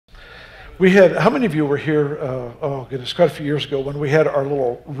We had, how many of you were here, oh goodness, quite a few years ago when we had our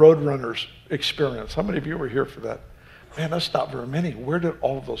little Roadrunners experience? How many of you were here for that? Man, that's not very many. Where did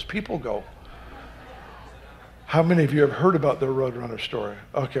all of those people go? How many of you have heard about the Roadrunner story?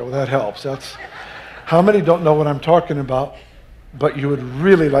 Okay, well that helps. How many don't know what I'm talking about, but you would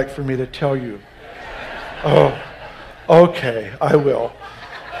really like for me to tell you? Oh, okay, I will.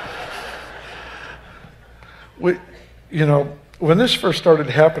 You know, when this first started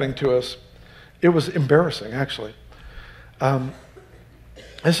happening to us, it was embarrassing, actually.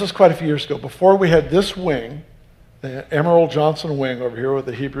 This was quite a few years ago. Before we had this wing, the Emerald Johnson wing over here with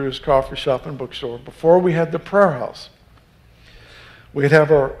the Hebrews coffee shop and bookstore, before we had the prayer house, we'd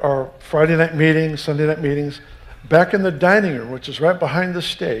have our Friday night meetings, Sunday night meetings. Back in the dining room, which is right behind the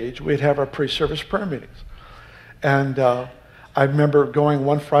stage, we'd have our pre-service prayer meetings. And I remember going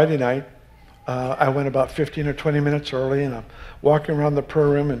one Friday night. I went about 15 or 20 minutes early, and I'm walking around the prayer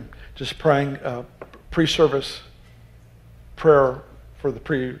room and just praying pre-service prayer for the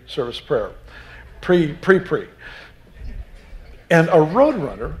pre-service prayer. Pre. And a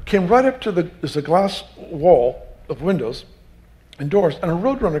Roadrunner came right up to there's a glass wall of windows and doors, and a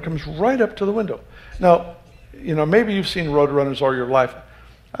Roadrunner comes right up to the window. Now, you know, maybe you've seen Roadrunners all your life.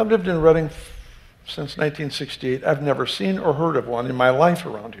 I've lived in Reading since 1968. I've never seen or heard of one in my life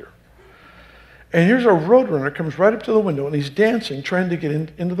around here. And here's a Roadrunner comes right up to the window, and he's dancing, trying to get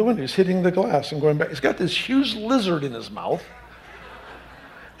into the window. He's hitting the glass and going back. He's got this huge lizard in his mouth.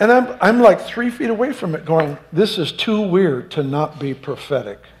 And I'm like 3 feet away from it going, this is too weird to not be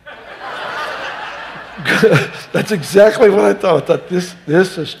prophetic. That's exactly what I thought. I thought,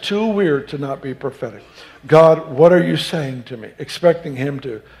 this is too weird to not be prophetic. God, what are you saying to me? Expecting him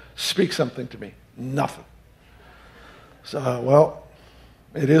to speak something to me. Nothing. So, well,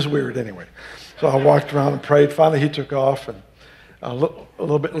 it is weird anyway. So I walked around and prayed. Finally, he took off. And a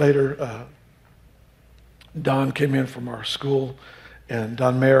little bit later, Don came in from our school, and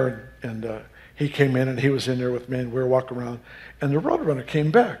Don Mayer, and he came in, and he was in there with me, and we were walking around. And the Roadrunner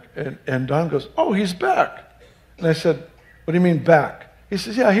came back. And Don goes, oh, he's back. And I said, what do you mean back? He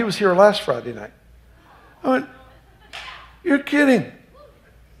says, yeah, he was here last Friday night. I went, you're kidding.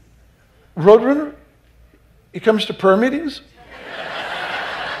 Roadrunner? He comes to prayer meetings?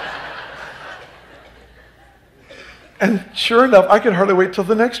 And sure enough, I could hardly wait till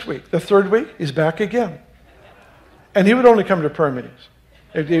the next week. The third week, he's back again. And he would only come to prayer meetings.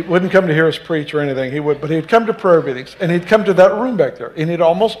 He wouldn't come to hear us preach or anything. But he'd come to prayer meetings, and he'd come to that room back there, and he'd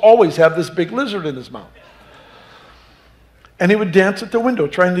almost always have this big lizard in his mouth. And he would dance at the window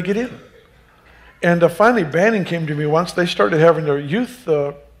trying to get in. And finally, Banning came to me once. They started having their youth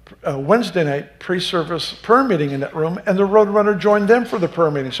Wednesday night pre-service prayer meeting in that room, and the Roadrunner joined them for the prayer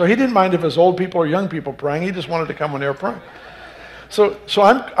meeting. So he didn't mind if it was old people or young people praying. He just wanted to come when they were praying. So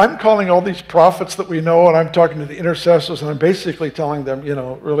I'm calling all these prophets that we know, and I'm talking to the intercessors, and I'm basically telling them, you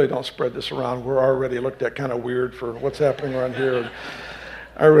know, really don't spread this around. We're already looked at kind of weird for what's happening around here. And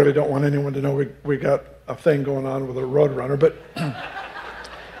I really don't want anyone to know we got a thing going on with a Roadrunner. But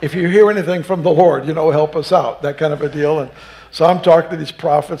if you hear anything from the Lord, you know, help us out, that kind of a deal. And so I'm talking to these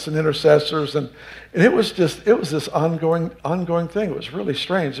prophets and intercessors, and it was this ongoing thing. It was really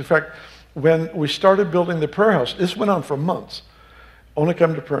strange. In fact, when we started building the prayer house, this went on for months. Only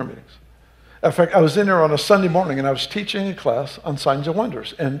come to prayer meetings. In fact, I was in there on a Sunday morning, and I was teaching a class on signs and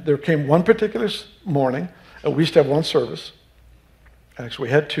wonders. And there came one particular morning. We used to have one service. Actually,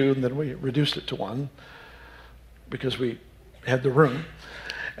 we had two, and then we reduced it to one because we had the room.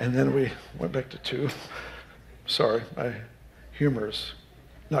 And then we went back to two. Sorry, my humor is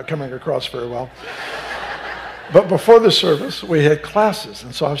not coming across very well. But before the service, we had classes,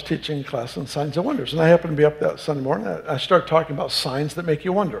 and so I was teaching class on signs and wonders. And I happened to be up that Sunday morning. I started talking about signs that make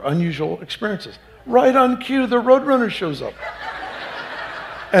you wonder, unusual experiences. Right on cue, the Roadrunner shows up.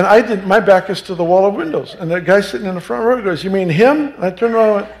 And my back is to the wall of windows. And the guy sitting in the front row goes, you mean him? And I turned around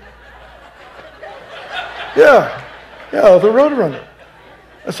and went, yeah, the Roadrunner.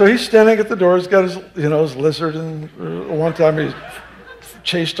 And so he's standing at the door. He's got his lizard, and one time he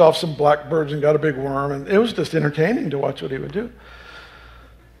chased off some blackbirds and got a big worm, and it was just entertaining to watch what he would do.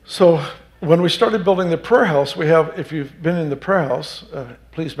 So when we started building the prayer house, we have, if you've been in the prayer house,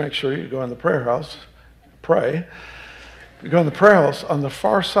 please make sure you go in the prayer house, pray. You go in the prayer house, on the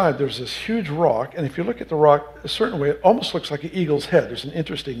far side there's this huge rock, and if you look at the rock a certain way, it almost looks like an eagle's head. There's an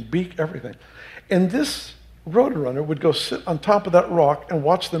interesting beak, everything. And this Roadrunner would go sit on top of that rock and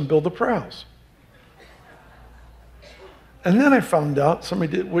watch them build the prayer house. And then I found out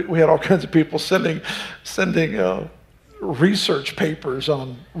we had all kinds of people sending research papers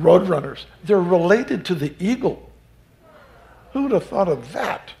on Roadrunners. They're related to the eagle. Who would have thought of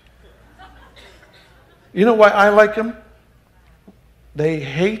that? You know why I like them? They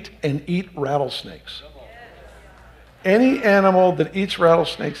hate and eat rattlesnakes. Any animal that eats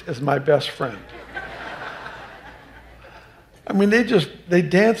rattlesnakes is my best friend. I mean, they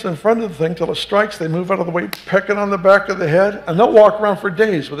dance in front of the thing till it strikes. They move out of the way, peck it on the back of the head, and they'll walk around for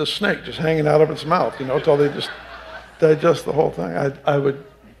days with a snake just hanging out of its mouth, until they just digest the whole thing. I would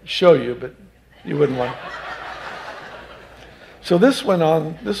show you, but you wouldn't like it. So this went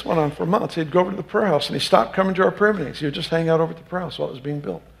on for months. He'd go over to the prayer house, and he stopped coming to our prayer meetings. He would just hang out over at the prayer house while it was being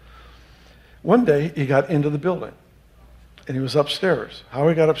built. One day, he got into the building, and he was upstairs. How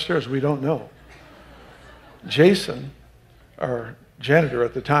he got upstairs, we don't know. Jason, our janitor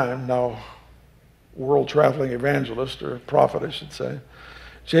at the time, now world-traveling evangelist, or prophet, I should say,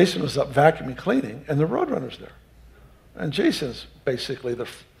 Jason was up vacuuming, cleaning, and the Roadrunner's there. And Jason's basically the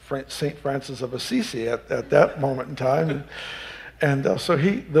St. Francis of Assisi at that moment in time. And so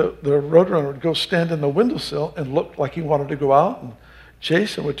the Roadrunner would go stand in the windowsill and look like he wanted to go out. And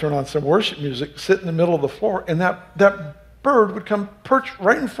Jason would turn on some worship music, sit in the middle of the floor, and that bird would come perch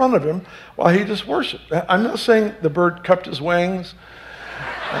right in front of him while he just worshiped. I'm not saying the bird cupped his wings.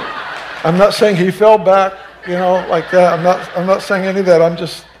 I'm not saying he fell back, like that. I'm not saying any of that. I'm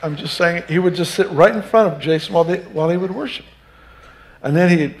just saying he would just sit right in front of Jason while he would worship. And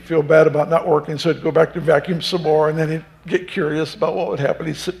then he'd feel bad about not working, so he'd go back to vacuum some more, and then he'd get curious about what would happen.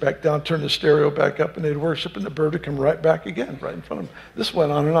 He'd sit back down, turn the stereo back up, and they'd worship, and the bird would come right back again, right in front of him. This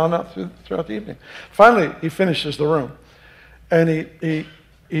went on and on out throughout the evening. Finally, he finishes the room, and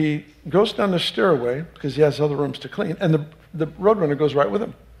he goes down the stairway, because he has other rooms to clean, and the Roadrunner goes right with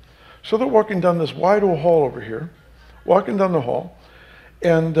him. So they're walking down this wide old hall over here, walking down the hall,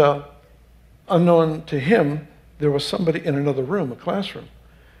 and unknown to him, there was somebody in another room, a classroom.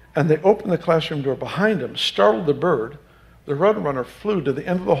 And they opened the classroom door behind him, startled the bird. The Roadrunner flew to the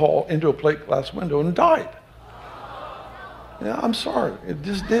end of the hall into a plate glass window and died. Yeah, I'm sorry. It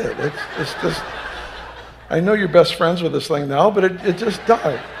just did. It's just, I know you're best friends with this thing now, but it just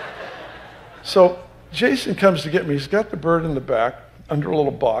died. So Jason comes to get me. He's got the bird in the back under a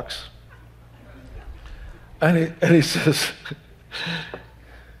little box. And he says,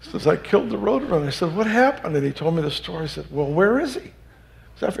 I killed the Roadrunner. I said, what happened? And he told me the story. I said, well, where is he?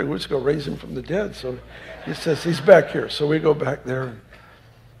 So I figured we'd just go raise him from the dead. So he says, he's back here. So we go back there, and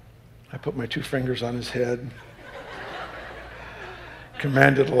I put my 2 fingers on his head,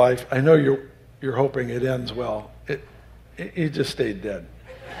 commanded life. I know you're hoping it ends well. He just stayed dead.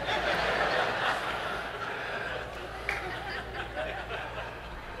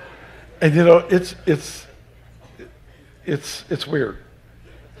 And it's weird.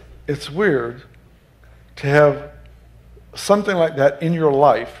 It's weird to have something like that in your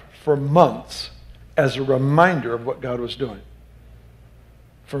life for months as a reminder of what God was doing.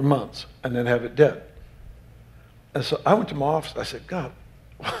 For months, and then have it dead. And so I went to my office. I said, God,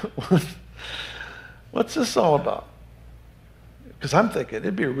 what's this all about? Because I'm thinking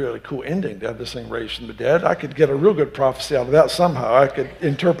it'd be a really cool ending to have this thing raised from the dead. I could get a real good prophecy out of that somehow. I could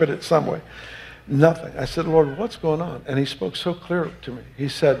interpret it some way. Nothing. I said, Lord, what's going on? And he spoke so clearly to me. He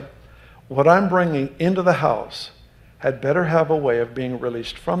said, what I'm bringing into the house had better have a way of being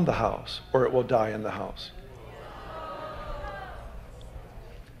released from the house, or it will die in the house.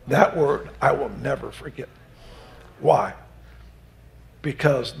 That word I will never forget. Why?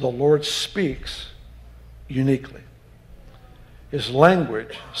 Because the Lord speaks uniquely. His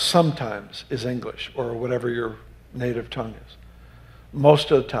language sometimes is English, or whatever your native tongue is.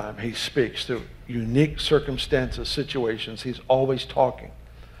 Most of the time, he speaks through unique circumstances, situations. He's always talking.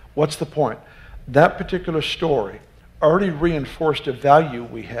 What's the point? That particular story already reinforced a value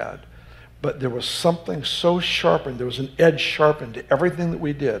we had, but there was something so sharpened, there was an edge sharpened to everything that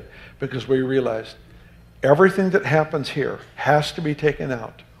we did, because we realized everything that happens here has to be taken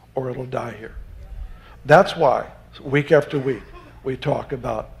out, or it'll die here. That's why, week after week, we talk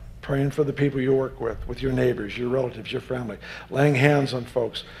about praying for the people you work with your neighbors, your relatives, your family, laying hands on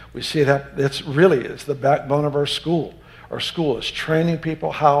folks. We see it happen. It's the backbone of our school. Our school is training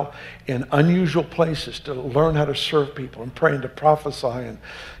people how, in unusual places, to learn how to serve people and pray and to prophesy. And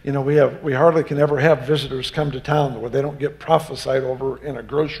we hardly can ever have visitors come to town where they don't get prophesied over in a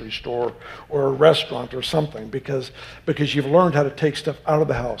grocery store or a restaurant or something, because you've learned how to take stuff out of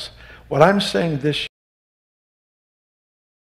the house. What I'm saying this